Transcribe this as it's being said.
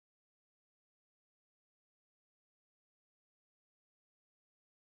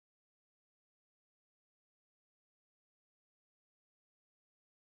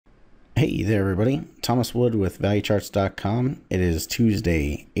Hey there, everybody. Thomas Wood with ValueCharts.com. It is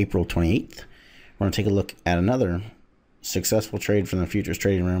Tuesday, April 28th. We're going to take a look at another successful trade from the futures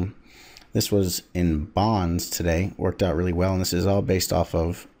trading room. This was in bonds today. Worked out really well, and this is all based off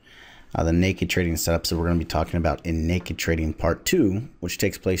of the naked trading setup. So we're going to be talking about in naked trading part 2, which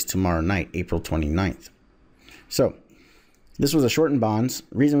takes place tomorrow night, April 29th. So this was a short in bonds.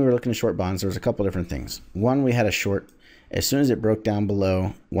 The reason we were looking to short bonds, there was a couple different things. One, we had a short as soon as it broke down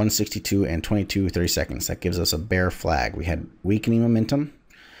below 162 and 22/32. That gives us a bear flag. We had weakening momentum.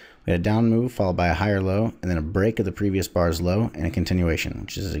 We had a down move followed by a higher low, and then a break of the previous bar's low and a continuation,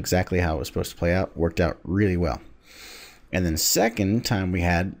 which is exactly how it was supposed to play out. Worked out really well. And then second time we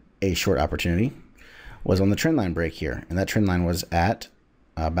had a short opportunity was on the trend line break here, and that trend line was at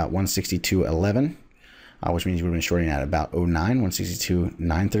about 162.11, which means we've been shorting at about 09,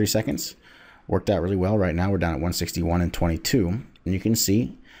 162.9/32. Worked out really well. Right now we're down at 161 and 22, and you can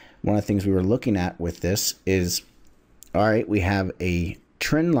see one of the things we were looking at with this is, all right, we have a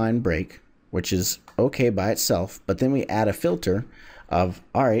trend line break, which is okay by itself, but then we add a filter of,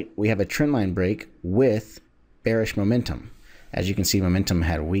 all right, we have a trend line break with bearish momentum. As you can see, momentum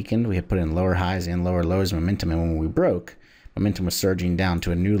had weakened. We had put in lower highs and lower lows momentum, and when we broke, momentum was surging down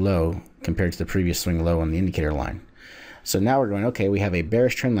to a new low compared to the previous swing low on the indicator line. So now we're going, okay, we have a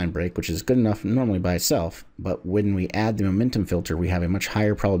bearish trendline break, which is good enough normally by itself, but when we add the momentum filter, we have a much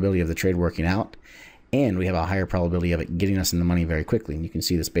higher probability of the trade working out, and we have a higher probability of it getting us in the money very quickly. And you can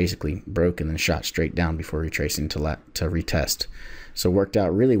see this basically broke and then shot straight down before retracing to retest. So worked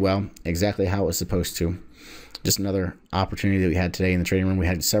out really well, exactly how it was supposed to. Just another opportunity that we had today in the trading room. We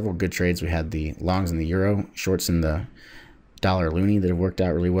had several good trades. We had the longs in the euro, shorts in the dollar loonie that have worked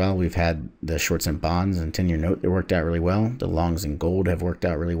out really well. We've had the shorts in bonds and 10-year note that worked out really well. The longs in gold have worked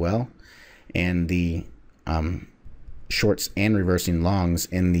out really well. And the shorts and reversing longs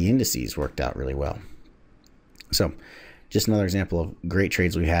in the indices worked out really well. So just another example of great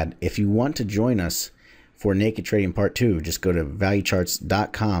trades we had. If you want to join us for Naked Trading Part 2, just go to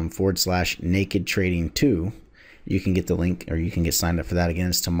valuecharts.com/naked trading2. You can get the link, or you can get signed up for that. Again,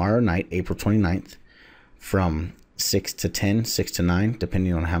 it's tomorrow night, April 29th, from 6 to 10, 6 to 9,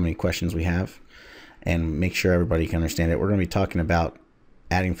 depending on how many questions we have, and make sure everybody can understand it. We're going to be talking about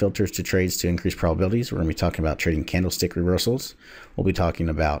adding filters to trades to increase probabilities. We're going to be talking about trading candlestick reversals. We'll be talking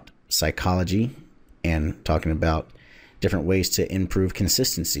about psychology and talking about different ways to improve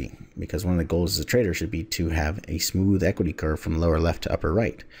consistency, because one of the goals as a trader should be to have a smooth equity curve from lower left to upper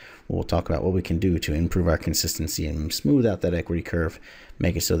right. We'll talk about what we can do to improve our consistency and smooth out that equity curve,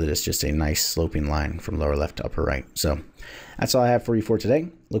 make it so that it's just a nice sloping line from lower left to upper right. So that's all I have for you for today.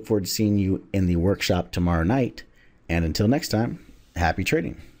 Look forward to seeing you in the workshop tomorrow night. And until next time, happy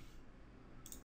trading.